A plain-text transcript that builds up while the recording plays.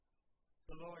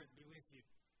Lord be with you.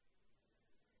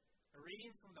 A reading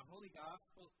from the Holy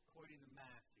Gospel according to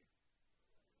Matthew.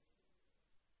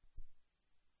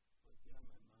 Lord, be on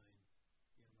my mind,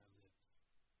 be on my lips,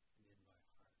 and in my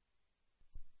heart.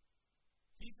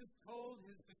 Jesus told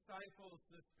his disciples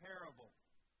this parable.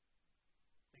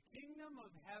 The kingdom of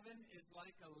heaven is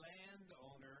like a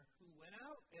landowner who went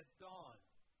out at dawn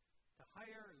to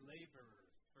hire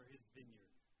laborers for his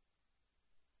vineyard.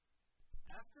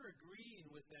 After agreeing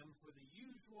with them for the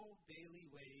usual daily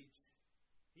wage,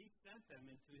 he sent them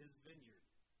into his vineyard.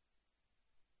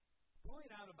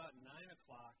 Going out about 9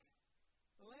 o'clock,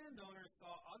 the landowner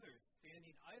saw others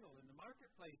standing idle in the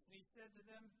marketplace, and he said to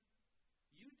them,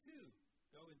 "You too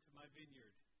go into my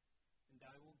vineyard, and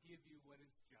I will give you what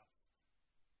is just."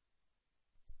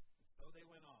 And so they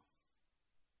went off.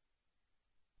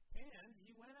 And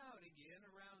he went out again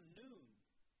around noon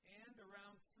and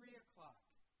around 3 o'clock.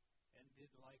 And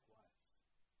did likewise.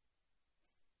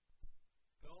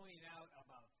 Going out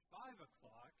about 5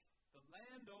 o'clock, the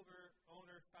landowner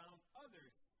found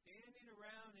others standing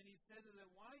around, and he said to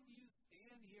them, "Why do you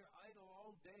stand here idle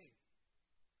all day?"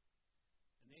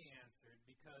 And they answered,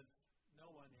 "Because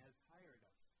no one has hired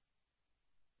us."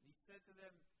 And he said to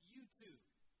them, "You too,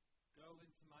 go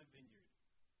into my vineyard."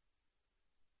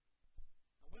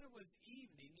 And when it was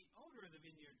evening, the owner of the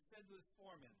vineyard said to his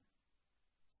foreman,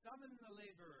 "Summon the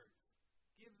laborers.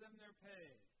 Give them their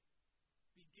pay,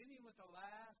 beginning with the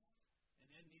last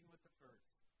and ending with the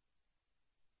first."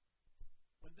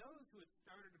 When those who had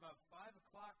started about 5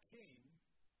 o'clock came,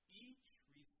 each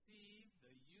received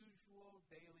the usual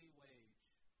daily wage.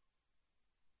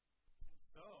 And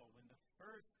so, when the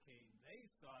first came, they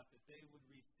thought that they would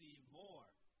receive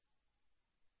more.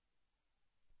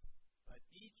 But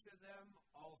each of them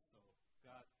also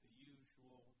got the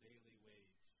usual daily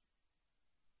wage.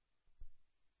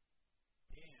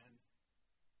 And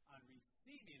on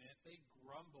receiving it, they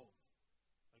grumbled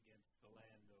against the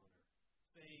landowner,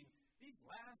 saying, "These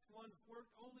last ones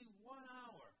worked only 1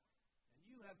 hour, and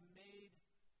you have made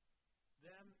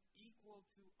them equal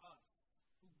to us,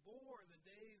 who bore the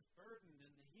day's burden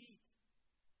and the heat."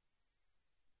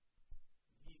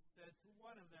 And he said to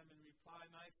one of them in reply,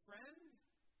 "My friend,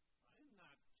 I am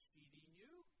not cheating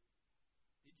you.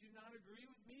 Did you not agree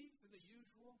with me for the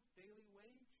usual daily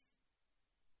wage?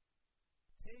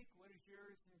 Take what is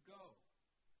yours and go.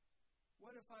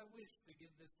 What if I wish to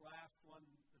give this last one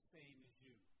the same as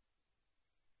you?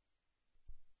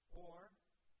 Or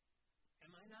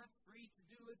am I not free to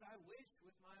do as I wish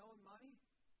with my own money?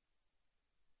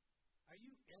 Are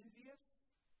you envious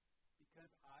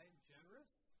because I am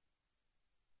generous?"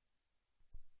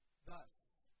 Thus,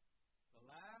 the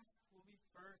last will be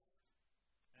first,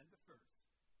 and the first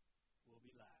will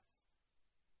be last.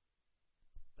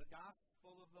 The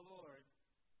Gospel of the Lord.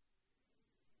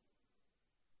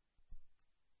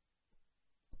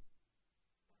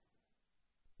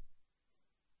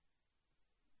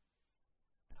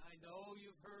 I know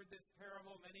you've heard this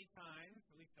parable many times,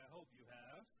 at least I hope you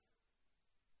have,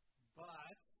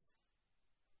 but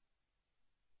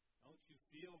don't you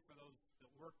feel for those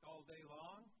that worked all day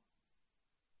long?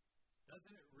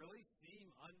 Doesn't it really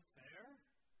seem unfair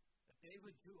that they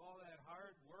would do all that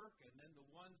hard work and then the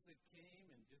ones that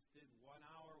came and just did 1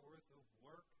 hour worth of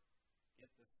work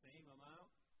get the same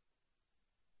amount?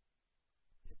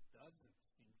 It doesn't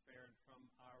seem fair, and from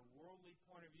our worldly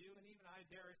point of view, and even I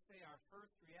dare say our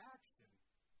first reaction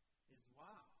is,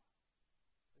 wow,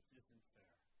 this isn't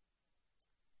fair.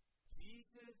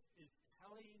 Jesus is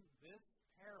telling this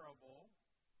parable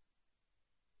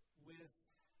with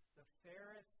the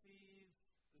Pharisees,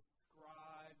 the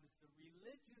scribes, the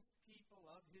religious people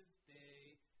of his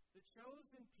day, the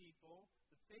chosen people,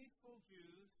 the faithful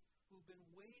Jews, who've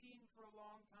been waiting for a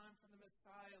long time for the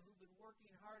Messiah, who've been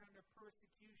working hard under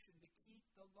persecution to keep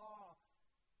the law,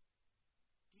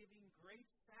 giving great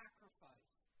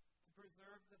sacrifice to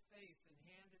preserve the faith and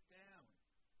hand it down.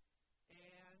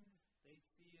 And they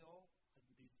feel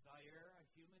a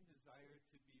human desire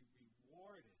to be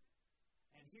rewarded.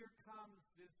 And here comes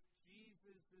this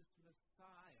Jesus, this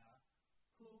Messiah,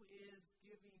 who is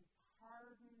giving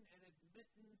pardon and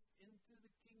admittance into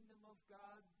the kingdom of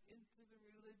God, into the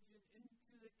religion,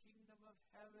 into the kingdom of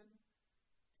heaven,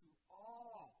 to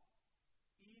all,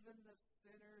 even the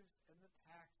sinners and the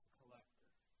tax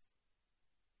collectors.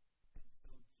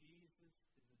 And so Jesus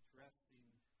is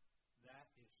addressing that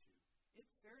issue.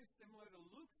 It's very similar to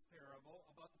Luke's parable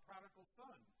about the prodigal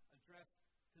son, addressed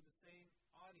to the same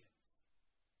audience.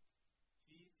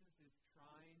 Jesus is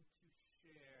trying to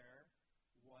share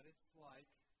what it's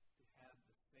like to have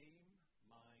the same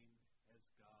mind as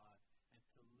God and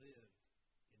to live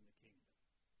in the kingdom.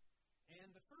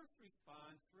 And the first first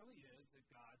response really is that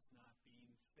God's not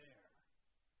being fair.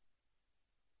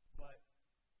 But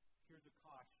here's a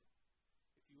caution.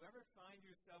 If you ever find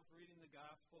yourself reading the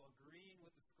gospel agreeing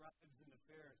with the scribes and the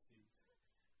Pharisees,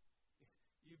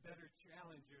 you better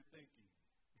challenge your thinking,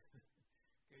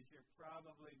 because you're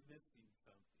probably missing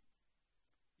something.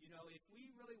 You know, if we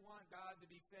really want God to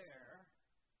be fair,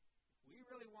 if we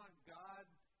really want God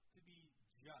to be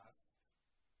just,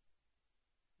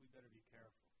 we better be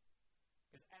careful.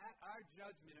 Because at our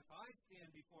judgment, if I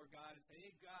stand before God and say,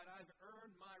 hey, God, I've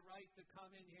earned my right to come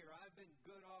in here. I've been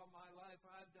good all my life.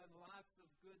 I've done lots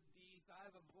of good deeds.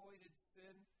 I've avoided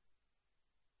sin.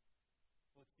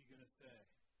 What's he going to say?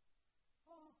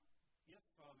 Oh, yes,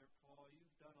 Father Paul,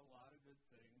 you've done a lot of good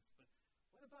things.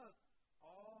 But what about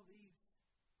all these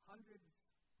hundreds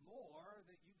more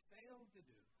that you failed to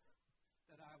do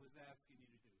that I was asking you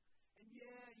to do? And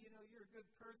yeah, you know, you're a good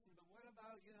person, but what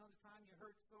about, you know, the time you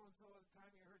hurt so-and-so, the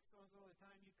time you hurt so-and-so, the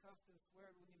time you cussed and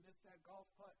sweared when you missed that golf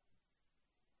putt?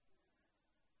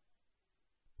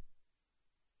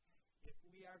 If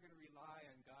we are going to rely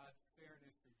on God's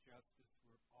fairness or justice,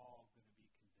 we're all going to be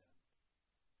condemned.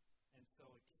 And so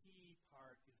a key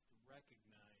part is to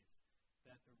recognize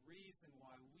that the reason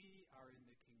why we are in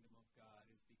the kingdom of God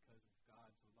is because of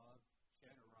God's love,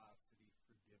 generosity,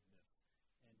 forgiveness.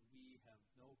 And we have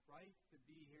no right to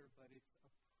be here, but it's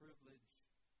a privilege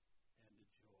and a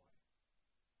joy.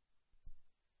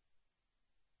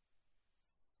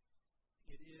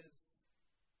 It is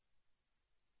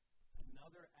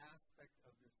another aspect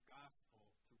of this gospel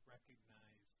to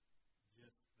recognize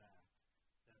just that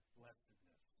blessedness.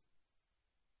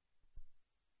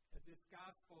 This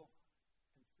gospel,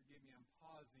 and forgive me, I'm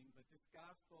pausing, but this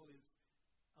gospel is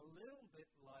a little bit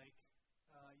like,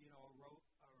 a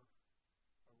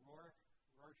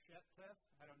Rorschach test.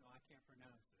 I don't know, I can't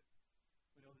pronounce it.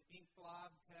 You know, the ink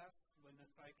blob test, when the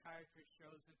psychiatrist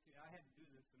shows it to you. I had to do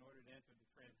this in order to enter the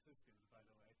Franciscans, by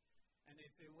the way. And they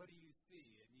say, what do you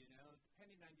see? And, you know,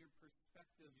 depending on your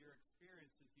perspective, your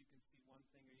experiences, you can see one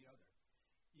thing or the other.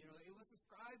 You know, it was the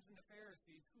scribes and the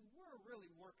Pharisees who were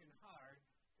really working hard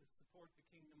to support the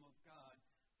kingdom of God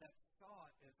that saw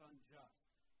it as unjust.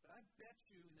 But I bet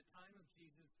you in the time of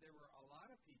Jesus, there were a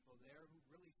lot of people there who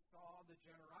really saw the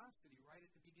generosity right at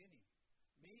the beginning.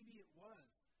 Maybe it was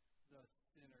the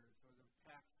sinners or the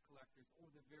tax collectors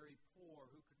or the very poor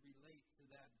who could relate to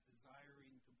that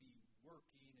desiring to be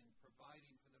working and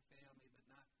providing for the family but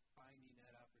not finding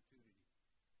that opportunity.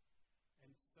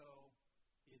 And so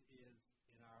it is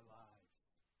in our lives.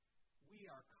 We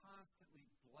are constantly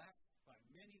blessed by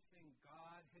many things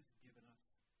God has given us.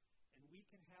 And we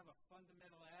can have a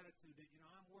fundamental attitude that, you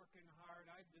know, I'm working hard,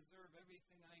 I deserve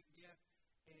everything I get,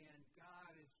 and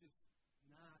God is just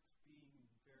not being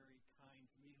very kind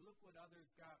to me. Look what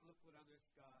others got, look what others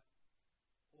got.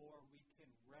 Or we can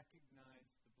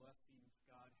recognize the blessings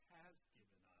God has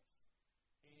given us.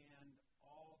 And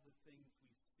all the things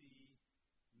we see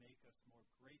make us more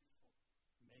grateful,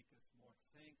 make us more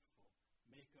thankful,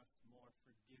 make us more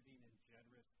forgiving and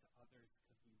generous to others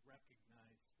because we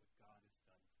recognize what God has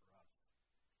done for us.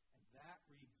 And that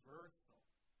reversal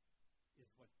is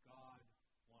what God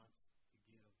wants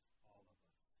to give all of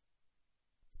us.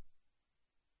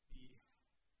 The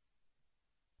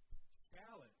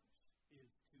challenge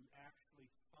is to actually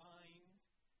find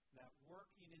that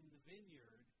working in the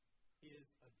vineyard is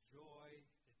a joy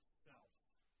itself,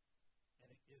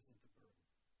 and it isn't a burden.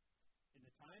 In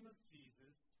the time of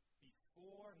Jesus,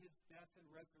 before his death and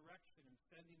resurrection and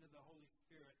sending of the Holy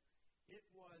Spirit, it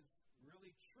was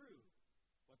really true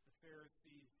what the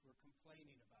Pharisees were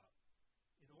complaining about.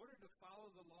 In order to follow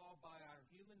the law by our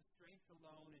human strength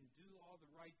alone and do all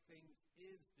the right things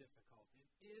is difficult.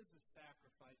 It is a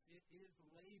sacrifice. It is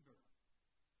labor.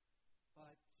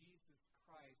 But Jesus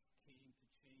Christ came to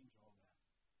change all that.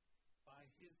 By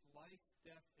his life,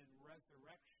 death, and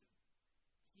resurrection,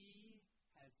 he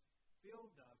has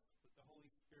filled us with the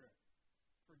Holy Spirit,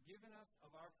 forgiven us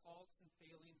of our faults and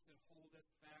failings that hold us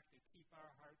back to keep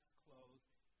our hearts closed,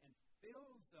 and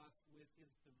fills us with his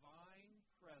divine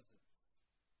presence,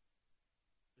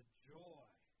 the joy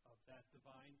of that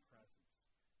divine presence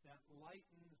that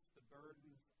lightens the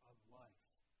burdens of life,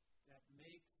 that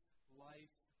makes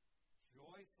life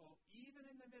joyful, even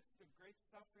in the midst of great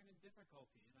suffering and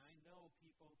difficulty. And I know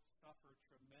people suffer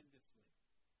tremendously,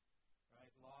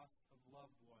 right? Loss of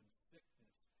loved ones,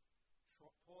 sickness,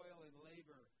 toil and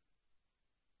labor,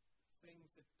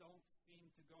 things that don't seem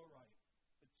to go right.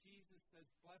 But Jesus says,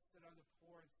 blessed are the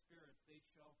poor in spirit, they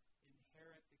shall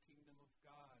inherit the kingdom of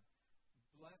God.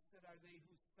 Blessed are they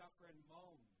who suffer and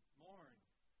mourn.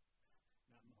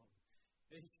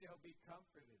 They shall be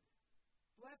comforted.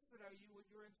 Blessed are you when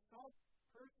you're insulted,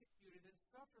 persecuted, and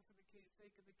suffer for the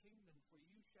sake of the kingdom, for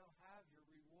you shall have your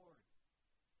reward.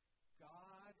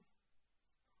 God's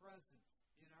presence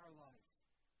in our life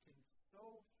can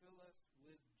so fill us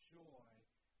with joy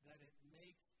that it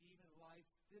makes even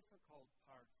life's difficult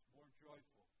parts more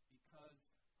joyful, because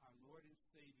our Lord and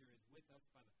Savior is with us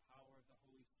by the power of the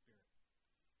Holy Spirit.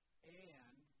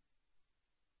 And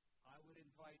I would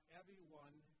invite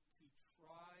everyone to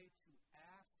try to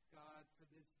ask God for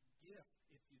this gift,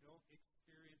 if you don't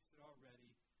experience it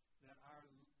already, that our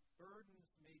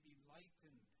burdens may be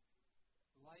lightened,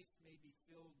 life may be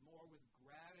filled more with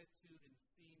gratitude and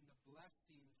seeing the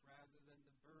blessings rather than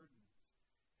the burdens,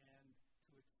 and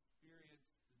to experience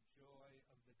the joy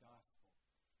of the gospel.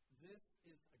 This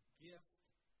is a gift,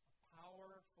 a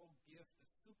powerful gift,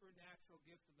 a supernatural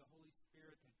gift of the Holy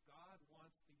Spirit that God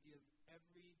wants to give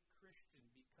every Christian,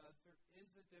 because there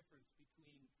is a difference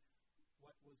between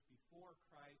what was before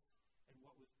Christ and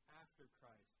what was after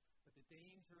Christ. But the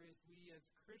danger is we as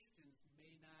Christians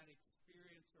may not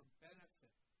experience or benefit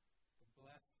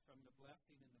from the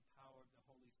blessing and the power of the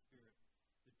Holy Spirit.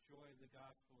 The joy of the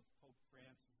gospel is Pope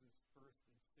Francis's first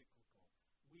encyclical.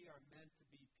 We are meant to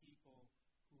be people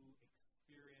who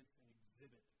experience and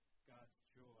exhibit God's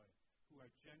joy, who are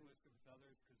generous with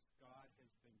others because God has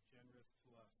been generous to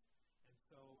us. And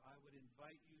so I would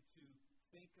invite you to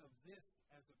think of this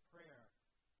as a prayer.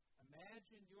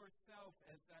 Imagine yourself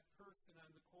as that person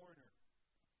on the corner,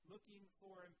 looking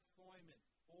for employment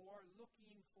or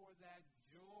looking for that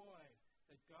joy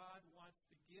that God wants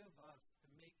to give us to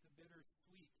make the bitter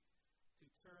sweet, to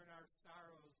turn our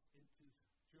sorrows into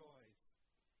joys.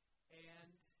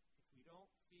 And if we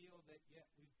don't feel that yet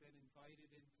we've been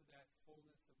invited into that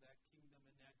fullness of that kingdom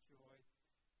and that joy,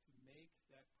 to make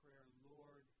that prayer,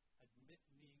 Lord, admit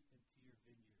me into your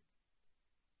vineyard.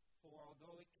 For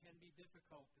although it can be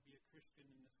difficult to be a Christian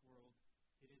in this world,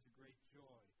 it is a great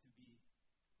joy to be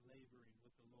laboring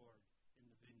with the Lord in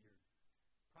the vineyard.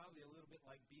 Probably a little bit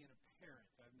like being a parent.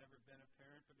 I've never been a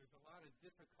parent, but there's a lot of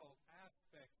difficult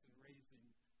aspects in raising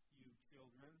you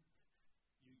children,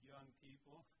 you young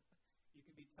people. You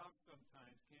can be tough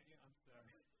sometimes, can't you? I'm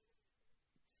sorry.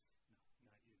 No, not you,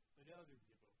 but other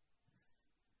people.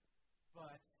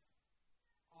 But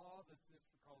all the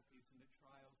difficulties and the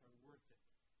trials are worth it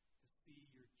to see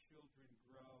your children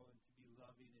grow and to be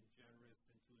loving and generous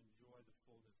and to enjoy the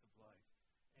fullness of life.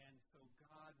 And so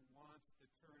God wants to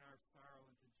turn our sorrow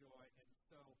into joy. And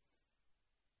so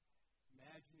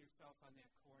imagine yourself on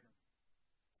that corner.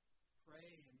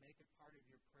 Pray and make it part of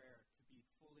your prayer to be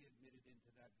fully admitted into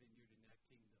that vineyard and that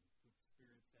kingdom, to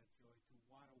experience that joy, to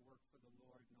want to work for the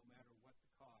Lord no matter what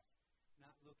the cost,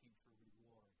 not looking for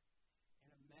reward.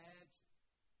 And imagine,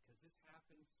 because this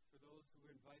happens for those who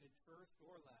are invited first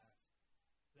or last,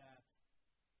 that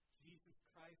Jesus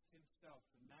Christ himself,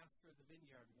 the master of the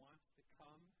vineyard, wants to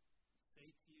come, say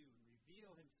to you, and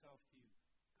reveal himself to you,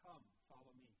 come,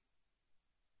 follow me,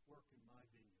 work in my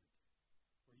vineyard,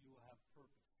 where you will have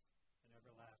purpose and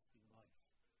everlasting life.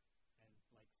 And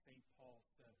like St. Paul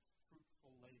says,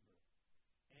 fruitful labor.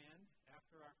 And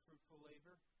after our fruitful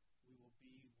labor, we will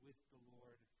be with the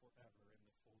Lord forever in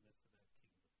the fullness of that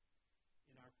kingdom.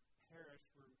 In our parish,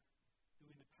 we're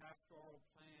doing the pastoral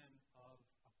plan of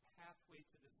a pathway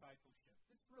to discipleship.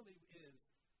 This really is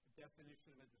the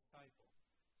definition of a disciple.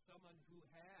 Someone who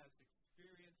has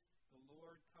experienced the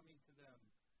Lord coming to them,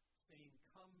 saying,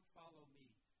 come, follow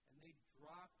me. And they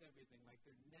dropped everything, like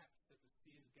their nets at the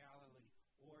Sea of Galilee.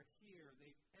 Or here,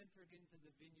 they've entered into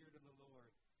the vineyard of the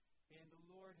Lord. And the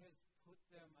Lord has put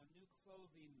them a new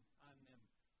clothing on them,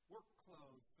 work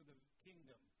clothes for the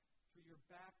kingdom, through your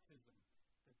baptism,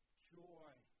 the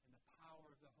joy and the power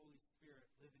of the Holy Spirit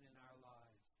living in our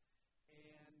lives.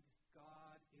 And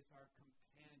God is our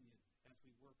companion as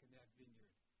we work in that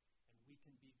vineyard. And we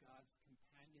can be God's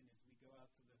companion as we go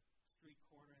out to the street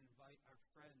corner and invite our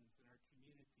friends and our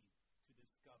community to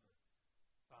discover,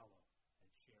 follow, and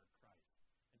share Christ.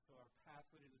 And so our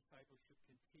pathway to discipleship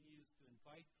continues to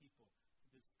invite people to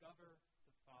discover,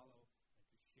 to follow, and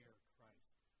to share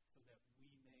Christ, so that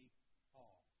we may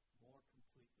all more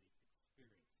completely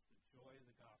experience the joy of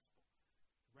the gospel,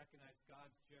 to recognize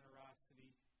God's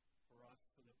generosity for us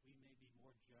so that we may be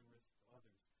more generous to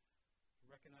others, to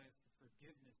recognize the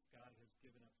forgiveness God has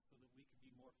given us so that we can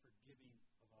be more forgiving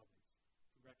of others,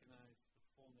 to recognize the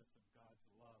fullness of God's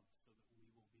love so that we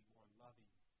will be more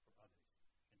loving for others.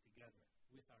 And together,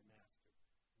 with our Master,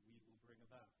 we will bring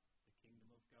about the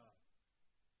kingdom of God.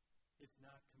 If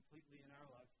not completely in our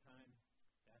lifetime,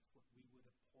 that's what we would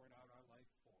have poured out our life